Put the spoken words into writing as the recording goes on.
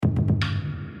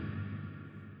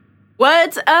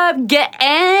What's up, gang?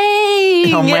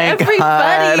 Oh my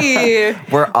everybody!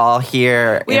 God. We're all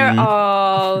here.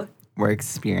 We're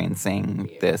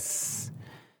experiencing this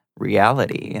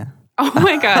reality. Oh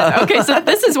my God. Okay, so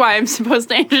this is why I'm supposed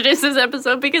to introduce this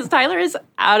episode, because Tyler is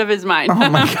out of his mind. Oh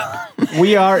my God.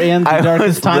 We are in the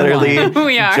darkest timeline.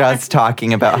 We are. Just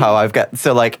talking about how I've got...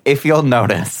 So, if you'll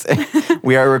notice,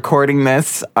 we are recording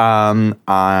this on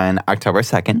October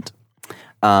 2nd.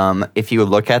 If you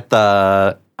look at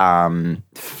the...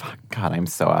 fuck, God, I'm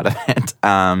so out of it.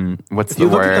 What's the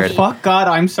word? Fuck, God,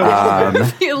 I'm so out of it.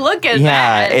 If you look at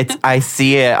Yeah, that. I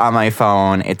see it on my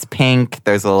phone. It's pink.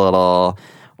 There's a little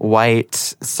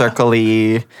white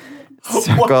circle-y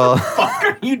circle. What the fuck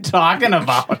are you talking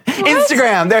about?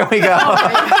 Instagram. There we go.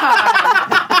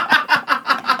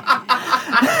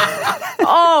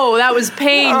 Oh, that was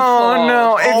painful. Oh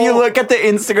no! If you look at the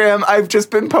Instagram, I've just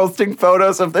been posting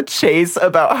photos of the chase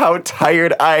about how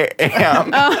tired I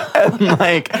am, and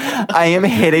I am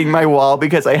hitting my wall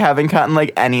because I haven't gotten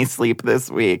any sleep this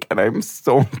week, and I'm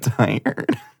so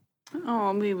tired.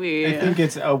 Oh, baby. I think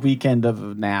it's a weekend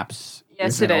of naps.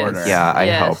 Yes, in it is. order. Yeah, I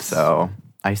Yes. hope so.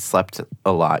 I slept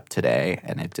a lot today,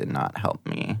 and it did not help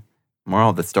me.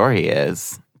 Moral of the story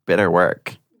is bitter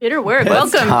work. Bitter work.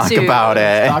 Let's Welcome talk to about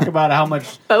it. Talk about how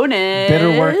much bonus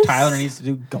bitter work Tyler needs to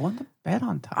do going to bed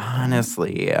on time.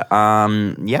 Honestly, yeah.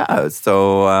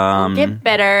 So, Get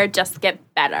better, just get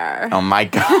better. oh my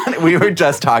God, we were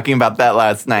just talking about that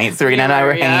last night. Serena and I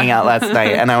were hanging out last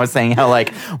night, and I was saying how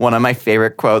one of my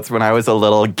favorite quotes when I was a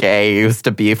little gay used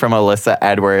to be from Alyssa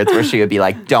Edwards, where she would be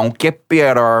like, "Don't get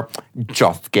bitter,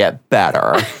 just get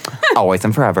better." Always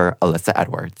and forever, Alyssa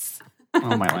Edwards.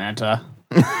 Oh, my Lanta.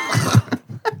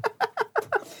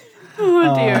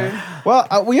 Oh, dear.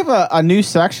 Well, we have a new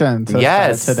section to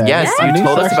Yes, today. yes, A you new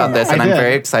told us section. about this, I and I'm did.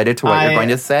 very excited to what you're going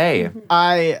to say.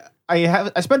 I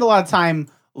spend a lot of time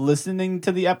listening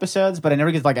to the episodes, but I never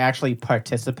get to actually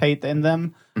participate in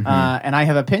them. And I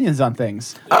have opinions on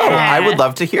things. Oh, I would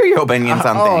love to hear your opinions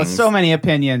on things. So many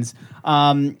opinions.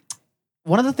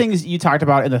 One of the things you talked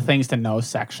about in the things to know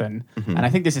section, and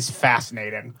I think this is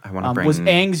fascinating, I wanna bring- was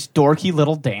Aang's dorky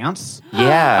little dance.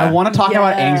 Yeah. I want to talk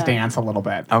about Yeah. Aang's dance a little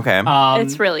bit. Okay.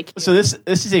 It's really cute. So this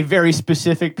is a very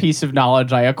specific piece of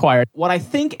knowledge I acquired. What I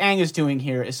think Aang is doing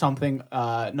here is something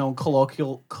known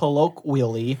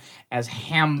colloquially as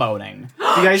ham boning.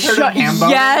 You guys heard of ham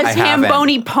boning? Yes, I ham haven't.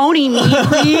 bony pony meat,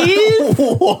 please.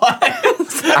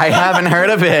 I haven't heard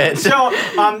of it. So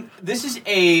this is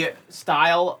a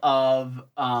style of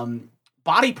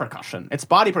body percussion. It's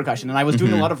body percussion, and I was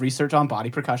doing a lot of research on body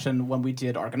percussion when we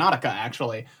did Argonautica,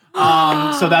 actually.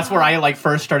 So that's where I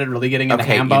first started really getting into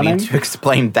Okay, ham you boning. need to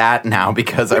explain that now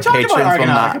because our We talked patrons about will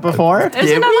Argonautica not. before. It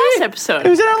was in our last episode. It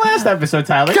was in our last episode,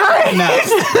 Tyler.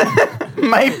 No.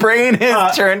 My brain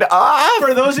is turned off.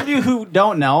 For those of you who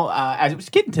don't know, as I was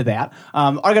getting to that,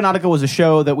 Argonautica was a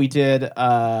show that we did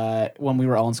when we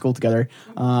were all in school together.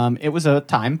 It was a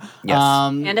time. Yes.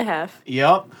 And a half.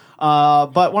 Yep.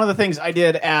 But one of the things I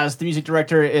did as the music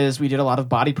director is we did a lot of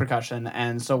body percussion.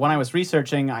 And so when I was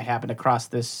researching, I happened across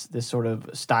this sort of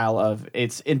style of,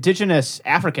 it's indigenous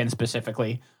African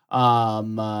specifically,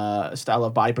 style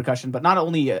of body percussion, but not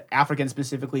only African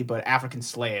specifically, but African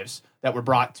slaves that were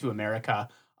brought to America.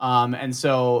 And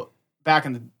so back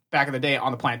in the day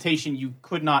on the plantation, you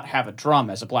could not have a drum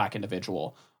as a black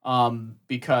individual,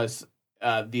 because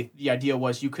the idea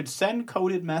was you could send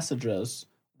coded messages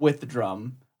with the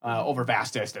drum over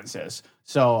vast distances.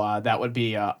 So that would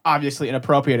be obviously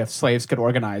inappropriate if slaves could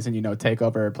organize and, take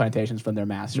over plantations from their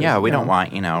masters. Yeah, we don't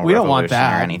want, we revolution don't want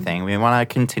that or anything. We want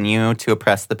to continue to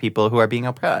oppress the people who are being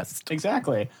oppressed.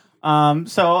 Exactly.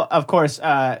 So, of course,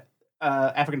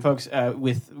 African folks,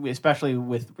 especially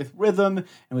with rhythm and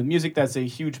with music, that's a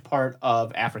huge part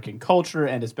of African culture,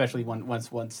 and especially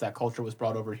once that culture was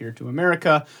brought over here to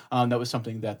America, that was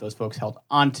something that those folks held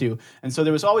onto. And so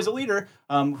there was always a leader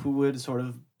who would sort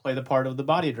of play the part of the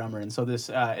body drummer. And so this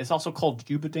it's also called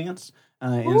Juba dance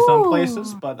in some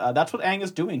places, but that's what Aang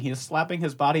is doing. He is slapping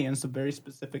his body in some very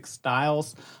specific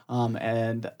styles,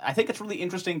 and I think it's really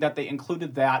interesting that they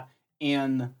included that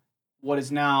in what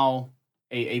is now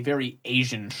a very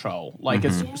Asian show.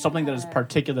 It's something that is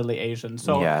particularly Asian.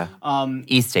 So Yeah.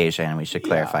 East Asian, we should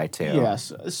clarify too.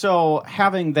 Yes. So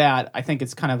having that, I think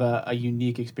it's kind of a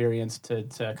unique experience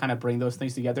to kind of bring those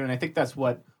things together. And I think that's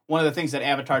what one of the things that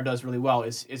Avatar does really well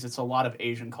is it's a lot of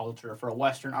Asian culture for a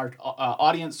Western art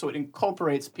audience. So it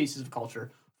incorporates pieces of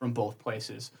culture from both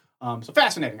places. So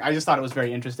fascinating. I just thought it was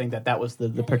very interesting that was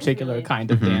the particular kind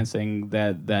of dancing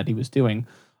that he was doing.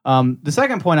 The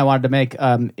second point I wanted to make,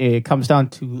 it comes down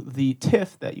to the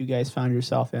tiff that you guys found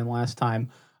yourself in last time.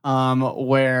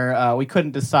 where we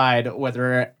couldn't decide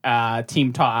whether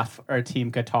Team Toph or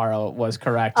Team Katara was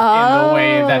correct in the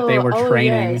way that they were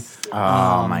training. Yes.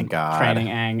 Oh my god. Training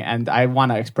Aang, and I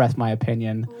want to express my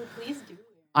opinion. Oh, please do.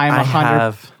 I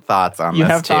have thoughts on You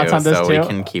this have too, thoughts on this so too? we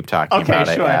can keep talking Okay, about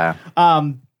sure. it.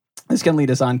 Yeah. This can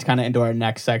lead us on kind of into our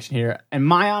next section here. In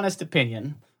my honest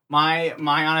opinion, my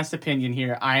honest opinion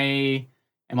here, I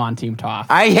am on Team Toph.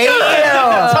 I hate you.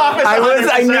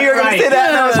 I knew you were going to say that,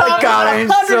 and I was like, God, I'm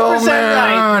so 100%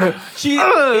 mad. right. She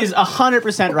is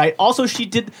 100% right. Also,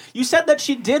 you said that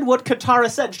she did what Katara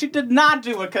said. She did not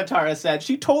do what Katara said.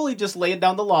 She totally just laid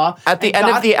down the law. At the and end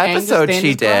of got the Aang to episode, stand she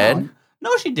his did. ground.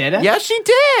 No, she didn't. Yeah, she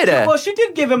did. Well, she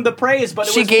did give him the praise, but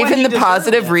it She was gave when him he the deserved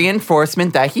positive it.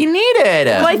 reinforcement that he needed.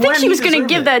 Well, I think When she he was going to deserved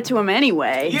give it. that to him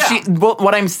anyway. Yeah.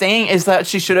 What I'm saying is that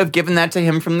she should have given that to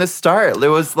him from the start. It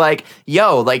was like,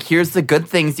 yo, like, here's the good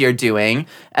things you're doing.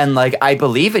 And, like, I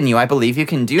believe in you. I believe you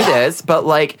can do this. But,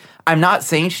 like, I'm not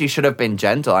saying she should have been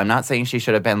gentle. I'm not saying she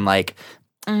should have been like,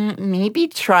 maybe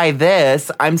try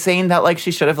this. I'm saying that, like, she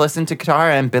should have listened to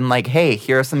Katara and been like, hey,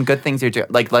 here are some good things you're doing.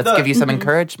 Like, let's give you some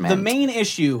encouragement. The main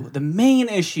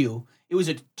issue, it was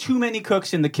a too many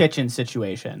cooks in the kitchen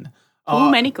situation. Too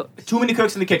many cooks. Too many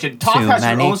cooks in the kitchen. Toph Too has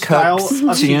her many own style cooks. of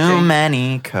Too teaching.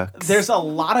 many cooks. There's a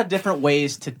lot of different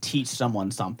ways to teach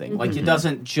someone something. Like, it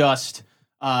doesn't just...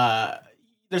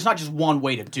 there's not just one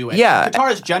way to do it. Yeah.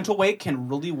 Katara's gentle way can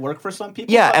really work for some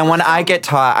people. Yeah, but and for when I some- get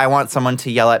taught, I want someone to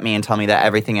yell at me and tell me that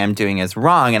everything I'm doing is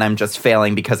wrong and I'm just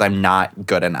failing because I'm not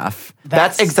good enough.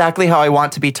 That's exactly how I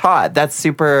want to be taught. That's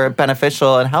super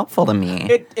beneficial and helpful to me.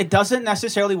 It doesn't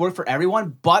necessarily work for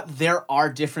everyone, but there are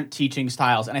different teaching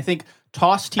styles. And I think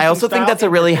Toss teaching I also think style that's a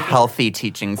in really particular- healthy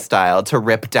teaching style to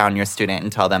rip down your student and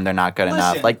tell them they're not good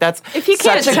enough. Listen, Like, that's If you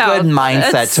can't such a tell, good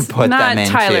mindset that's to put not them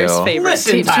into. Tyler's favorite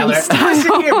Listen, teaching Tyler. style.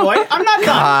 Listen here, boy. I'm not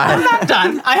done. I'm not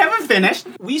done. I haven't finished.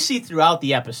 We see throughout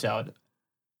the episode,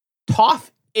 Toph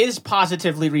is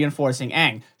positively reinforcing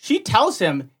Aang. She tells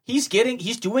him he's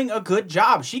doing a good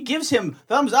job. She gives him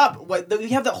thumbs up. We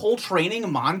have that whole training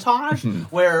montage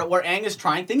where Aang is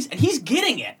trying things, and he's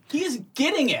getting it. He is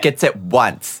getting it. Gets it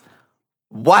once.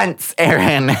 Once,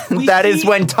 Aaron. We That is see-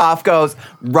 when Toph goes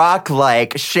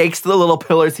rock-like, shakes the little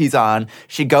pillars he's on.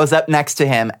 She goes up next to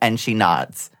him and she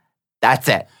nods. That's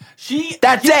it.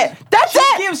 That's it. That's She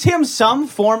it. gives him some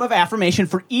form of affirmation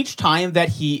for each time that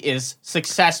he is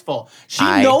successful. She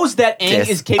I knows that Aang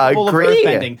is capable of disagree.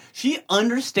 earthbending. She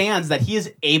understands that he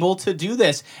is able to do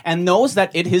this and knows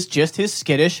that it is just his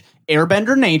skittish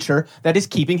airbender nature that is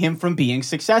keeping him from being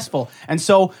successful. And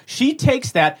so she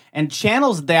takes that and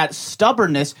channels that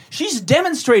stubbornness. She's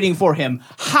demonstrating for him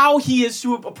how he is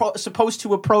supposed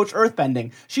to approach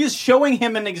earthbending. She is showing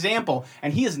him an example,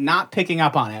 and he is not picking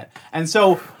up on it. And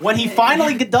so when he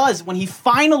finally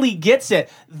gets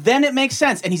it, then it makes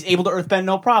sense, and he's able to earthbend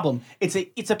no problem. It's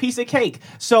a piece of cake.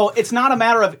 So it's not a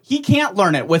matter of he can't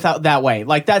learn it without that way.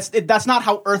 Like that's not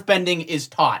how earthbending is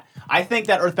taught. I think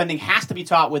that earthbending has to be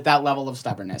taught with that level of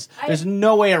stubbornness. There's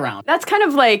no way around. That's kind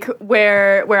of like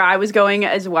where I was going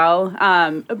as well.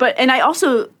 But I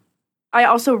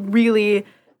also really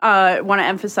want to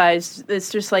emphasize it's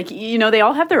just like, you know, they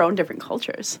all have their own different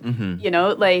cultures. Mm-hmm. You know,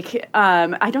 like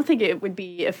I don't think it would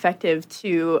be effective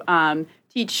to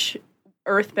teach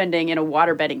earthbending in a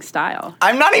waterbending style.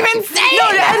 I'm not even saying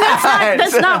that.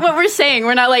 That's not what we're saying.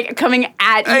 We're not like coming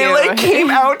at you. I like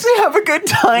came out to have a good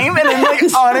time and I'm like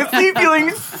honestly feeling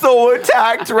so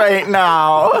attacked right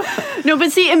now. No,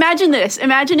 but see, imagine this.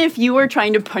 Imagine if you were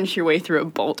trying to punch your way through a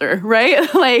boulder, right?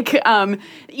 Like,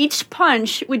 each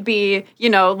punch would be, you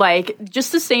know, like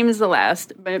just the same as the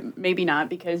last, but maybe not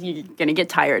because you're going to get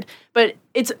tired. But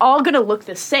it's all going to look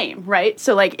the same, right?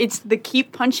 So, like, it's the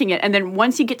keep punching it. And then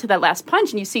once you get to that last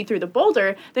punch and you see through the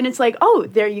boulder, then it's like, oh,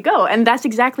 there you go. And that's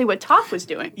exactly what Toph was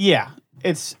doing. Yeah.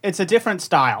 It's a different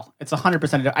style. It's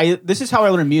 100%. This is how I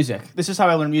learn music.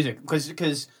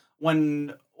 Because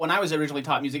when I was originally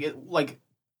taught music, like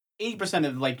 80%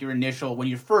 of like your initial, when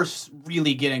you're first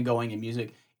really getting going in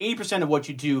music, 80% of what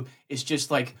you do is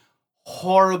just like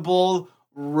horrible,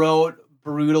 rote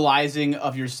brutalizing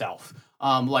of yourself.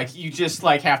 Like you just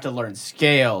like have to learn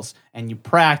scales and you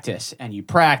practice and you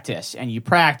practice and you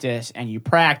practice and you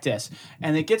practice.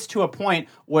 And it gets to a point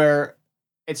where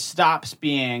it stops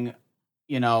being,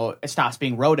 you know, it stops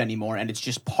being rote anymore, and it's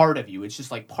just part of you. It's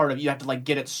just like part of you. You have to like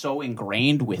get it so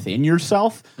ingrained within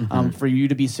yourself for you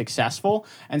to be successful.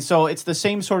 And so it's the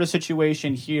same sort of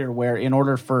situation here, where in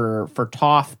order for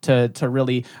Toph to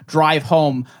really drive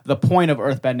home the point of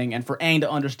earthbending, and for Aang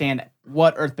to understand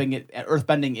what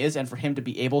earthbending is, and for him to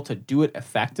be able to do it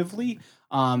effectively,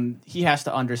 he has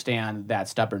to understand that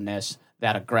stubbornness,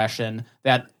 that aggression,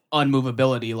 that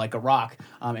unmovability like a rock,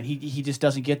 and he just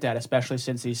doesn't get that, especially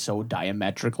since he's so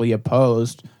diametrically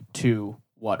opposed to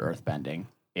what earthbending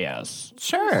is.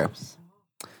 Sure.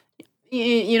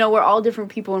 You know, we're all different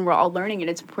people and we're all learning, and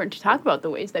it's important to talk about the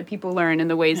ways that people learn and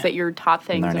the ways that you're taught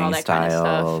things and all Learning that kind of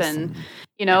styles stuff. And,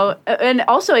 you know, and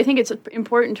also I think it's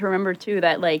important to remember, too,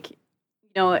 that, like, you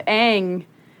know, Aang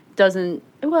doesn't,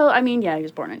 well, I mean, yeah, he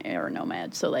was born an air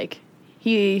nomad, so, like,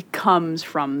 he comes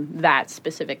from that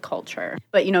specific culture.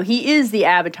 But, you know, he is the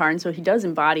Avatar, and so he does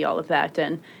embody all of that.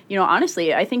 And, you know,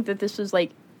 honestly, I think that this was,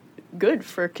 like, good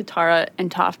for Katara and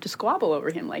Toph to squabble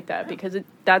over him like that, because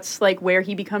that's like where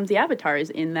he becomes the Avatar, is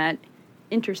in that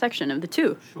intersection of the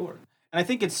two. Sure. And I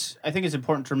think it's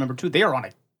important to remember too, they are on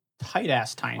a tight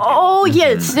ass timetable. Oh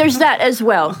yes, there's that as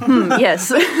well. Yes.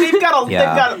 they've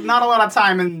got not a lot of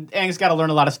time, and Aang's got to learn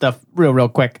a lot of stuff real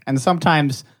quick, and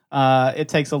sometimes it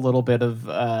takes a little bit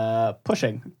of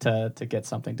pushing to get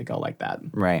something to go like that.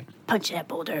 Right. Punch that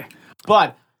boulder.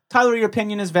 But Tyler, your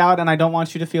opinion is valid, and I don't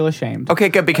want you to feel ashamed. Okay,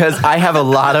 good, because I have a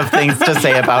lot of things to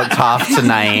say about Toph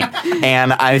tonight,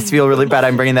 and I feel really bad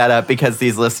I'm bringing that up because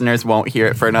these listeners won't hear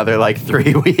it for another,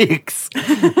 3 weeks.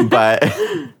 But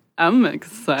I'm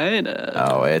excited.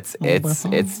 oh,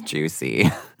 it's juicy.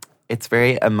 It's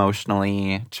very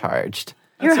emotionally charged.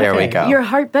 There we go. Your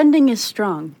heart bending is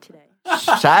strong today.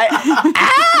 Shut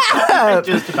up!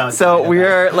 Just about So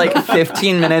we're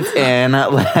 15 minutes in.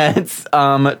 Let's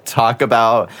talk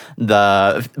about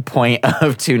the point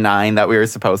of 2-9 that we were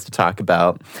supposed to talk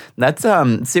about. That's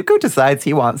Zuko decides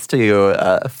he wants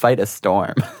to fight a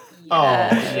storm. Oh,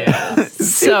 yeah.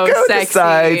 So Zuko sexy.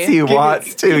 decides he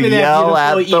wants to give me that yell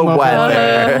at beautiful the emo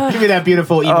weather. Give me that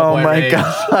beautiful emo Oh boy my rage.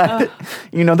 god!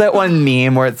 You know that one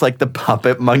meme where it's the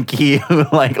puppet monkey who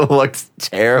looks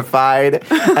terrified,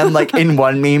 and in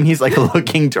one meme he's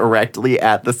looking directly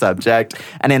at the subject,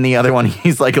 and in the other one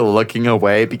he's looking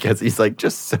away because he's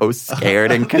just so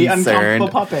scared and The concerned. uncomfortable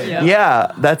puppet.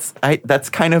 Yeah. That's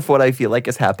kind of what I feel like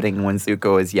is happening when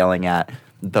Zuko is yelling at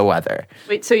the weather.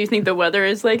 Wait, so you think the weather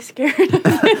is scared?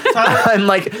 And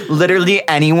literally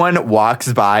anyone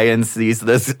walks by and sees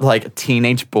this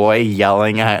teenage boy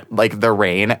yelling at the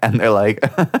rain, and they're like,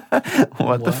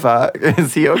 what the fuck?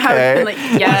 Is he okay?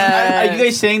 Yeah. Are you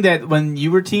guys saying that when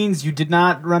you were teens, you did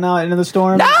not run out into the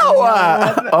storm? No!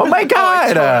 Oh my I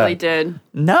god! totally did.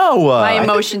 No! My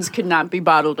emotions could not be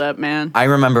bottled up, man. I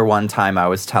remember one time I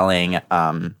was telling,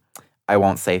 I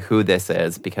won't say who this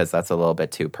is because that's a little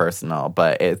bit too personal,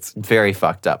 but it's very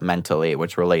fucked up mentally,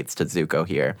 which relates to Zuko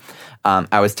here.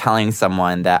 I was telling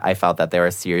someone that I felt that they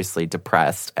were seriously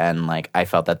depressed, and I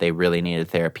felt that they really needed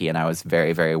therapy, and I was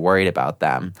very, very worried about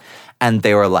them. And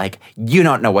they were like, you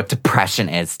don't know what depression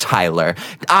is, Tyler.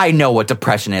 I know what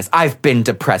depression is. I've been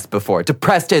depressed before.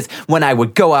 Depressed is when I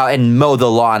would go out and mow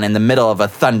the lawn in the middle of a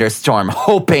thunderstorm,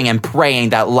 hoping and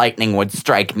praying that lightning would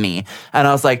strike me. And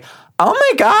I was like, oh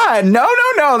my god, no,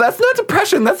 that's not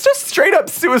depression. That's just straight up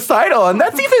suicidal, and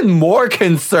that's even more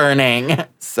concerning.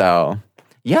 So,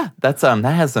 yeah, that's that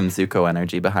has some Zuko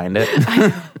energy behind it.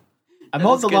 I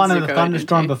mowed the good lawn in a Zuko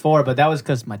thunderstorm energy. before, but that was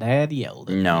because my dad yelled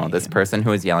at No, me. this person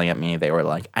who was yelling at me, they were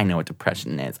like, I know what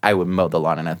depression is. I would mow the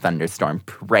lawn in a thunderstorm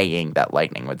praying that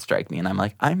lightning would strike me. And I'm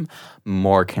like, I'm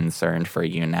more concerned for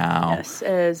you now. Yes,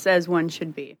 as one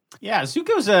should be. Yeah,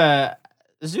 Zuko's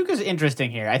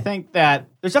interesting here. I think that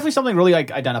there's definitely something really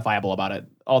identifiable about it.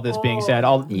 All this being said,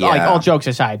 all jokes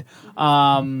aside,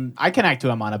 I connect to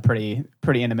him on a pretty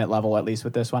intimate level, at least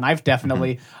with this one. I've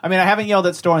definitely, I mean, I haven't yelled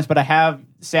at storms, but I have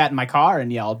sat in my car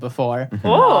and yelled before.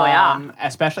 Oh, yeah.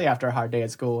 Especially after a hard day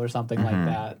at school or something like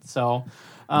that. So,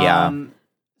 Yeah.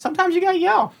 sometimes you gotta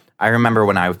yell. I remember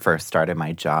when I first started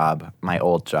my job, my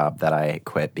old job that I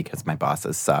quit because my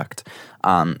bosses sucked.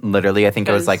 Literally, I think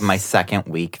it was my second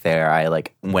week there. I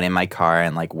went in my car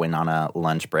and went on a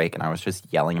lunch break, and I was just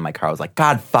yelling in my car. I was like,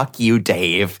 God, fuck you,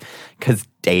 Dave. Because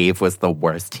Dave was the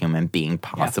worst human being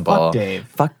possible. fuck Dave.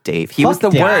 Fuck Dave. He Fuck was the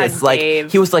Dave. worst.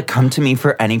 Dave. He was come to me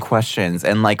for any questions.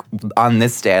 And on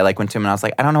this day, I went to him and I was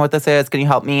like, I don't know what this is. Can you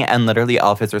help me? And literally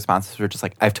all of his responses were just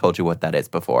I've told you what that is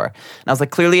before. And I was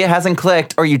like, clearly it hasn't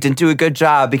clicked, or you didn't do a good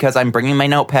job because I'm bringing my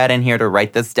notepad in here to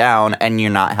write this down and you're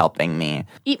not helping me.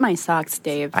 Eat my socks,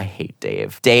 Dave. I hate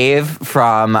Dave. Dave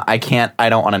from, I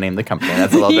don't want to name the company.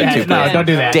 That's a little bit too no, big. don't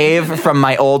do that. Dave from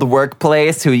my old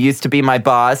workplace who used to be my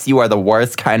boss. You are the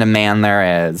worst kind of man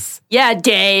there is. Yeah,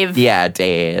 Dave. Yeah,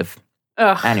 Dave.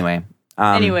 Ugh. Anyway.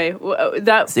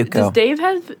 That Zuko. does Dave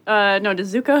have? No,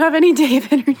 does Zuko have any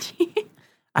Dave energy?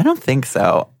 I don't think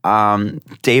so.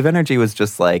 Dave energy was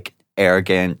just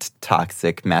arrogant,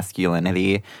 toxic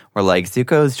masculinity. Where like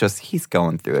Zuko's he's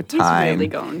going through a time. He's really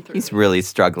going through. He's really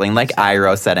struggling. Like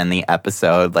Iroh said in the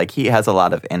episode, like he has a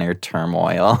lot of inner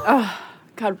turmoil.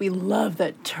 God, we love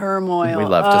that turmoil. We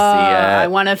love to see it. I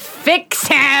want to fix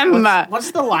him.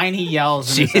 What's the line he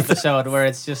yells in this episode where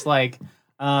it's just like,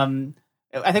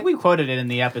 I think we quoted it in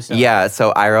the episode. Yeah,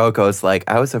 so Iroh goes like,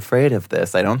 I was afraid of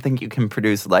this. I don't think you can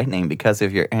produce lightning because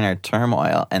of your inner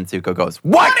turmoil. And Zuko goes,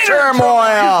 what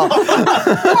turmoil?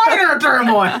 What inner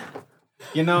turmoil?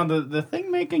 You know, the thing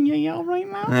making you yell right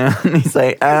now? And he's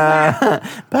like,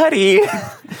 buddy,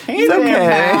 Hey it's there,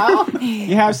 okay. pal.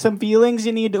 You have some feelings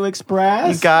you need to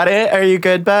express? You got it? Are you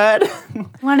good, bud?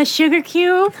 Want a sugar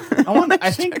cube?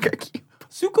 I think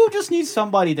Zuko just needs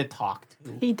somebody to talk to.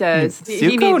 He does.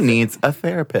 Zuko needs a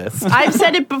therapist. I've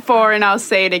said it before and I'll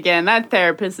say it again. That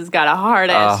therapist has got a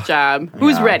hard-ass job.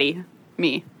 Who's ready?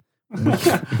 Me.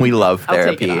 We love I'll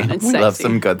take therapy. it on. It's We love sexy.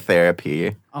 some good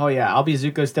therapy. Oh, yeah. I'll be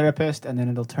Zuko's therapist, and then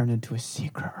it'll turn into a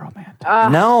secret romance.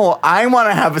 No, I want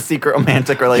to have a secret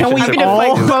romantic relationship. we I'm gonna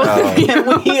all- fight both of you.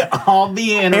 Can we all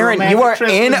be in a Aaron, romantic you are trip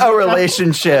in with a Zuko?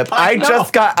 relationship. I know.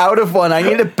 just got out of one. I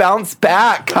need to bounce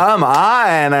back. Come on.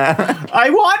 I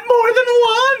want more than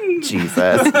one.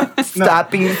 Jesus.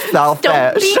 Stop being Don't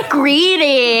selfish. be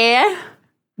greedy.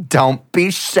 Don't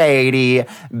be shady.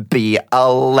 Be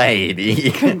a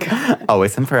lady.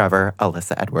 Always and forever,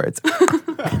 Alyssa Edwards.